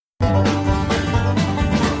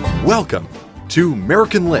Welcome to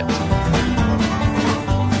American Lit.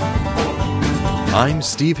 I'm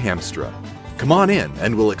Steve Hamstra. Come on in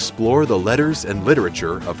and we'll explore the letters and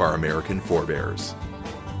literature of our American forebears.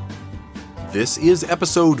 This is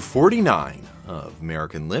episode 49 of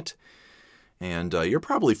American Lit, and you're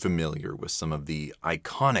probably familiar with some of the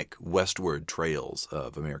iconic westward trails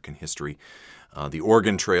of American history. The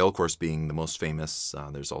Oregon Trail, of course, being the most famous.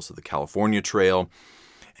 There's also the California Trail.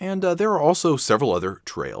 And there are also several other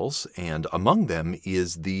trails, and among them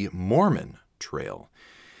is the Mormon Trail.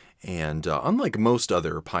 And unlike most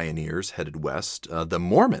other pioneers headed west, the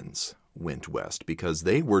Mormons went west because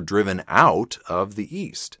they were driven out of the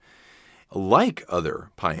east. Like other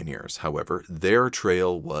pioneers, however, their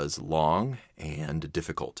trail was long and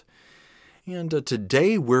difficult. And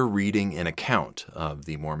today we're reading an account of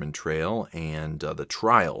the Mormon Trail and the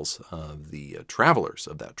trials of the travelers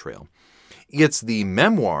of that trail. It's the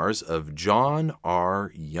memoirs of John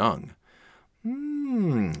R. Young.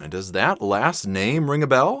 Does that last name ring a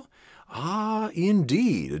bell?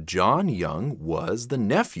 Indeed. John Young was the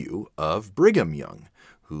nephew of Brigham Young,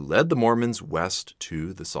 who led the Mormons west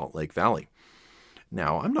to the Salt Lake Valley.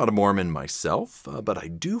 Now, I'm not a Mormon myself, but I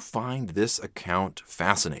do find this account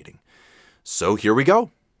fascinating. So here we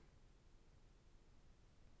go.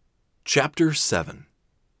 Chapter 7.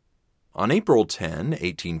 On April 10,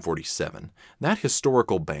 1847, that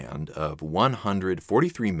historical band of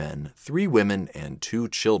 143 men, 3 women, and 2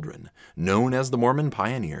 children, known as the Mormon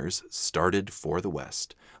Pioneers, started for the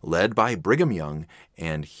West, led by Brigham Young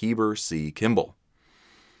and Heber C. Kimball.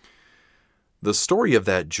 The story of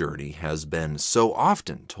that journey has been so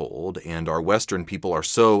often told, and our Western people are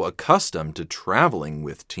so accustomed to traveling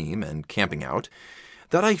with team and camping out,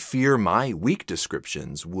 that I fear my weak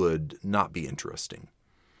descriptions would not be interesting.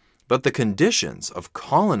 But the conditions of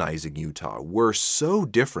colonizing Utah were so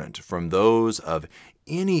different from those of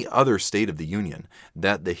any other state of the Union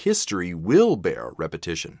that the history will bear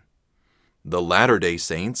repetition. The Latter-day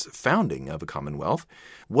Saints' founding of a Commonwealth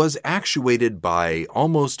was actuated by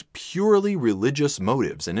almost purely religious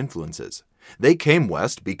motives and influences. They came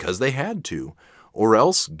west because they had to, or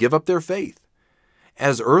else give up their faith.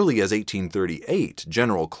 As early as 1838,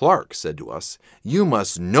 General Clark said to us, "You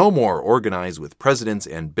must no more organize with presidents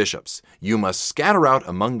and bishops. You must scatter out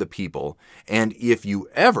among the people, and if you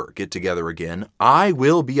ever get together again, I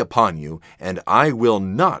will be upon you, and I will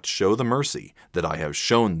not show the mercy that I have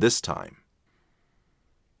shown this time."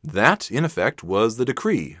 That, in effect, was the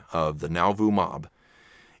decree of the Nauvoo mob.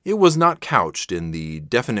 It was not couched in the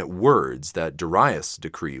definite words that Darius'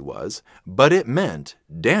 decree was, but it meant,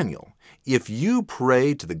 "Daniel, if you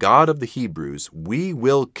pray to the God of the Hebrews, we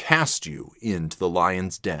will cast you into the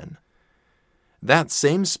lion's den." That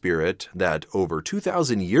same spirit that over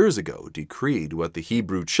 2,000 years ago decreed what the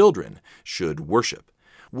Hebrew children should worship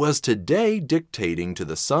was today dictating to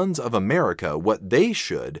the sons of America what they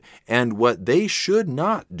should and what they should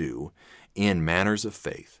not do in matters of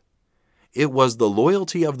faith. It was the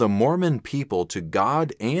loyalty of the Mormon people to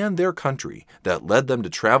God and their country that led them to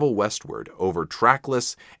travel westward over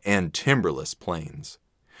trackless and timberless plains.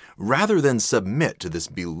 Rather than submit to this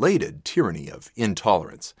belated tyranny of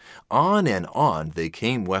intolerance, on and on they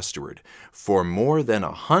came westward for more than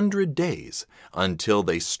 100 days until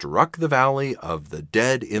they struck the valley of the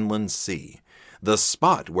Dead Inland Sea, the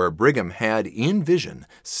spot where Brigham had in vision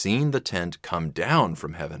seen the tent come down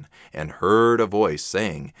from heaven and heard a voice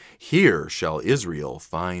saying, "Here shall Israel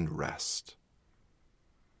find rest."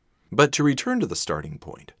 But to return to the starting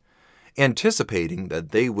point, anticipating that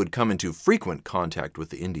they would come into frequent contact with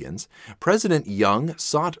the Indians, President Young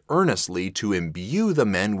sought earnestly to imbue the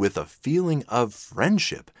men with a feeling of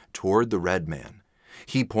friendship toward the red man.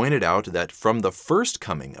 He pointed out that from the first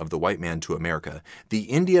coming of the white man to America, the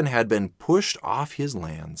Indian had been pushed off his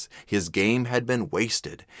lands, his game had been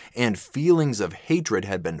wasted, and feelings of hatred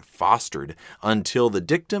had been fostered until the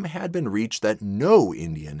dictum had been reached that no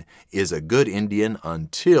Indian is a good Indian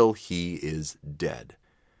until he is dead.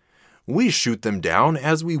 We shoot them down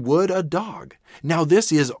as we would a dog. Now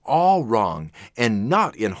this is all wrong and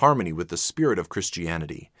not in harmony with the spirit of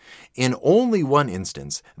Christianity. In only one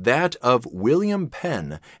instance, that of William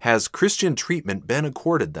Penn, has Christian treatment been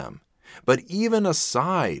accorded them. But even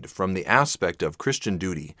aside from the aspect of Christian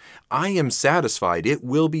duty, I am satisfied it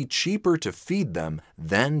will be cheaper to feed them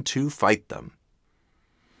than to fight them.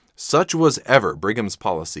 Such was ever Brigham's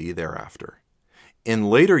policy thereafter.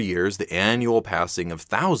 In later years, the annual passing of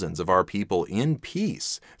thousands of our people in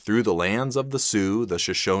peace through the lands of the Sioux, the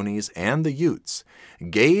Shoshones, and the Utes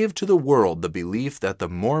gave to the world the belief that the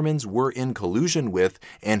Mormons were in collusion with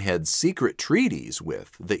and had secret treaties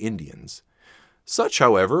with the Indians. Such,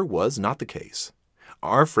 however, was not the case.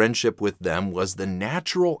 Our friendship with them was the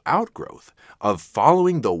natural outgrowth of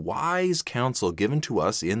following the wise counsel given to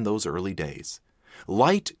us in those early days.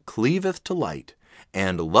 Light cleaveth to light,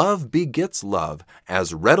 and love begets love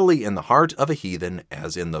as readily in the heart of a heathen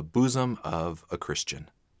as in the bosom of a Christian.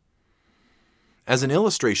 As an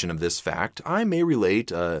illustration of this fact, I may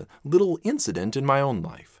relate a little incident in my own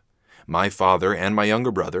life. My father and my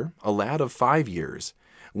younger brother, a lad of 5 years,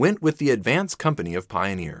 went with the advance company of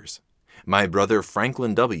pioneers. My brother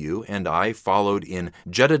Franklin W. and I followed in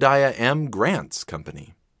Jedediah M. Grant's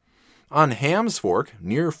company. On Ham's Fork,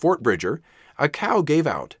 near Fort Bridger, a cow gave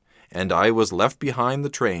out, and I was left behind the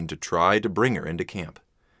train to try to bring her into camp.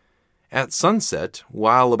 At sunset,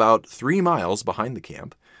 while about 3 miles behind the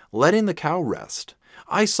camp, letting the cow rest,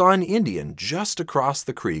 I saw an Indian just across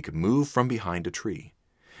the creek move from behind a tree.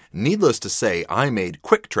 Needless to say, I made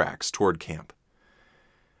quick tracks toward camp.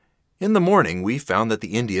 In the morning, we found that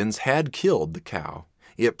the Indians had killed the cow.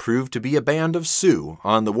 It proved to be a band of Sioux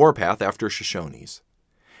on the warpath after Shoshones.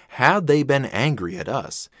 Had they been angry at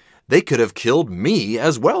us, they could have killed me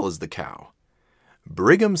as well as the cow.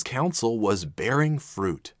 Brigham's counsel was bearing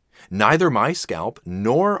fruit. Neither my scalp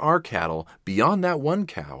nor our cattle beyond that one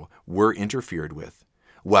cow were interfered with,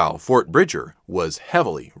 while Fort Bridger was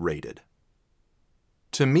heavily raided.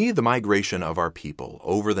 To me, the migration of our people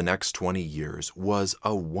over the next 20 years was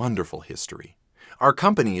a wonderful history. Our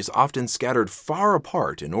companies often scattered far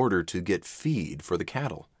apart in order to get feed for the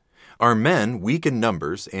cattle. Our men weak in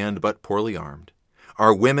numbers and but poorly armed.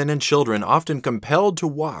 Our women and children often compelled to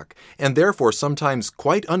walk, and therefore sometimes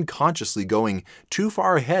quite unconsciously going too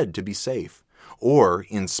far ahead to be safe, or,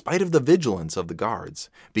 in spite of the vigilance of the guards,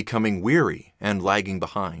 becoming weary and lagging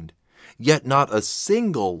behind. Yet not a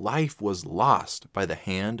single life was lost by the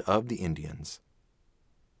hand of the Indians.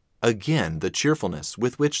 Again, the cheerfulness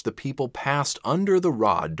with which the people passed under the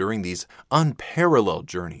rod during these unparalleled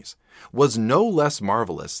journeys was no less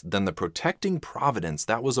marvelous than the protecting providence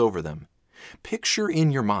that was over them. Picture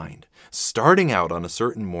in your mind, starting out on a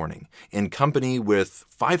certain morning, in company with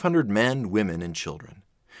 500 men, women, and children.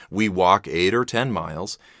 We walk 8 or 10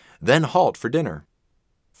 miles, then halt for dinner.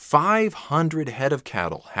 500 head of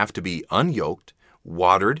cattle have to be unyoked,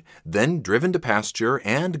 watered, then driven to pasture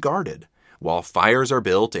and guarded, while fires are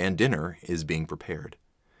built and dinner is being prepared.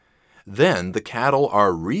 Then the cattle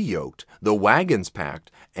are re-yoked, the wagons packed,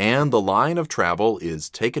 and the line of travel is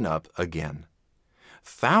taken up again.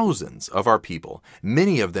 Thousands of our people,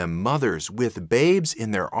 many of them mothers with babes in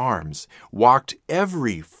their arms, walked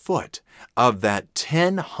every foot of that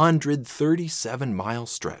 1,037-mile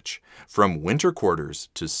stretch from winter quarters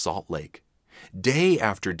to Salt Lake. Day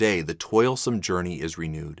after day, the toilsome journey is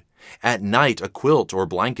renewed. At night, a quilt or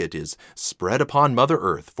blanket is spread upon Mother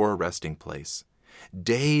Earth for a resting place.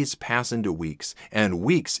 Days pass into weeks, and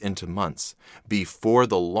weeks into months, before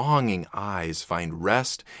the longing eyes find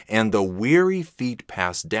rest and the weary feet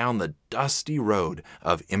pass down the dusty road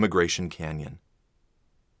of Immigration Canyon.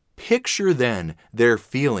 Picture then their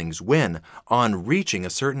feelings when, on reaching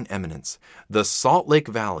a certain eminence, the Salt Lake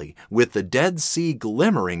Valley, with the Dead Sea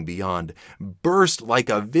glimmering beyond, burst like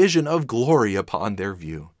a vision of glory upon their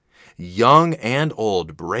view. Young and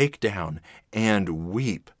old break down and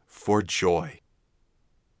weep for joy.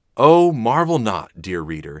 Oh, marvel not, dear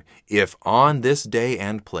reader, if on this day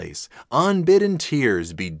and place unbidden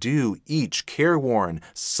tears bedew each careworn,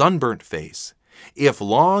 sunburnt face, if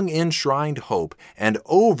long enshrined hope and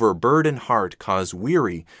overburdened heart cause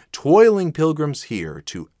weary, toiling pilgrims here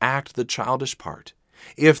to act the childish part,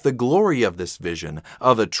 if the glory of this vision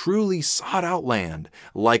of a truly sought-out land,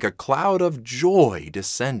 like a cloud of joy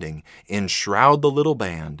descending, enshroud the little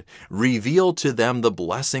band, reveal to them the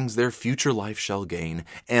blessings their future life shall gain,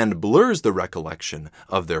 and blurs the recollection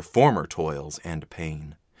of their former toils and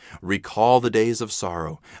pain. Recall the days of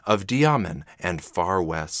sorrow, of Diamond and Far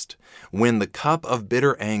West, when the cup of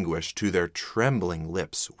bitter anguish to their trembling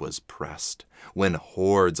lips was pressed, when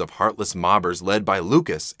hordes of heartless mobbers led by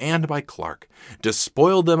Lucas and by Clark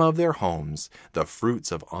despoiled them of their homes, the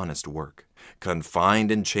fruits of honest work,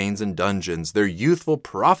 confined in chains and dungeons their youthful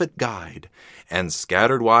prophet guide, and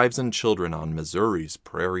scattered wives and children on Missouri's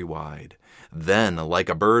prairie wide. Then, like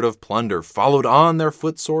a bird of plunder, followed on their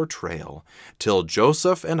footsore trail, till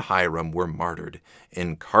Joseph and Hiram were martyred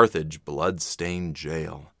in Carthage blood-stained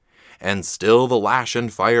jail. And still the lash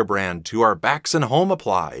and firebrand to our backs and home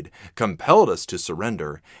applied, compelled us to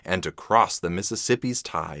surrender, and to cross the Mississippi's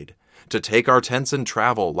tide, to take our tents and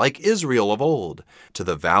travel, like Israel of old, to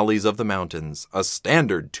the valleys of the mountains, a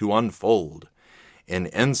standard to unfold. An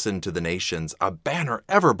ensign to the nations, a banner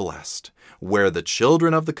ever blessed, where the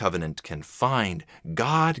children of the covenant can find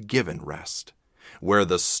God-given rest. where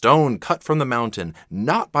the stone cut from the mountain,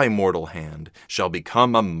 not by mortal hand, shall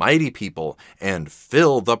become a mighty people and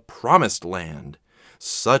fill the promised land.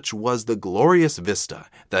 Such was the glorious vista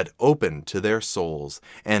that opened to their souls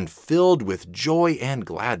and filled with joy and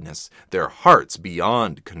gladness their hearts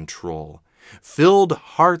beyond control. Filled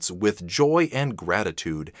hearts with joy and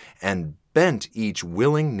gratitude and bent each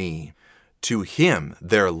willing knee to Him,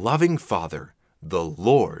 their loving Father, the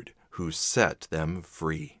Lord who set them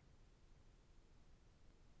free.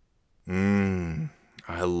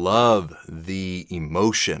 I love the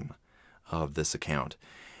emotion of this account.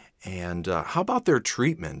 And how about their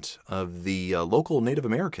treatment of the local Native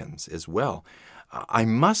Americans as well? I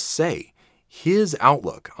must say, his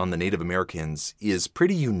outlook on the Native Americans is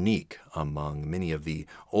pretty unique among many of the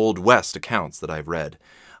Old West accounts that I've read.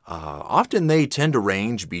 Often they tend to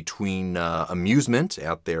range between amusement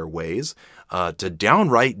at their ways to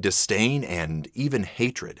downright disdain and even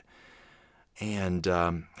hatred. And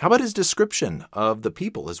how about his description of the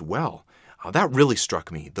people as well? That really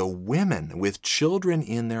struck me. The women with children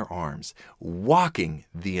in their arms, walking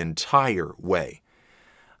the entire way.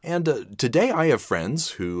 And today I have friends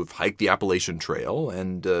who've hiked the Appalachian Trail,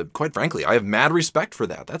 and quite frankly, I have mad respect for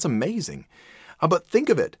that. That's amazing. But think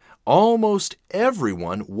of it. Almost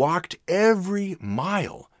everyone walked every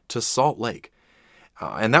mile to Salt Lake.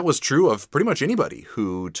 And that was true of pretty much anybody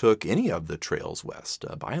who took any of the trails west.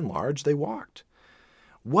 By and large, they walked.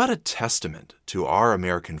 What a testament to our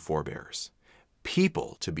American forebears.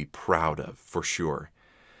 People to be proud of, for sure.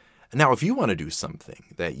 Now, if you want to do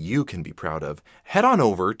something that you can be proud of, head on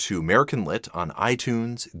over to American Lit on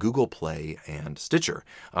iTunes, Google Play, and Stitcher.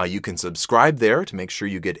 You can subscribe there to make sure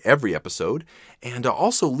you get every episode, and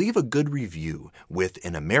also leave a good review with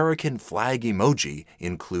an American flag emoji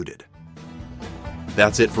included.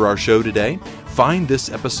 That's it for our show today. Find this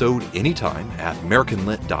episode anytime at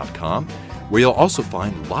AmericanLit.com, where you'll also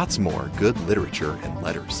find lots more good literature and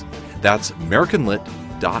letters. That's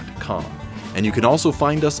AmericanLit.com. And you can also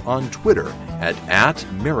find us on Twitter at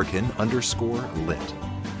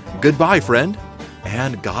 @American_lit. Goodbye, friend,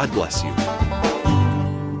 and God bless you.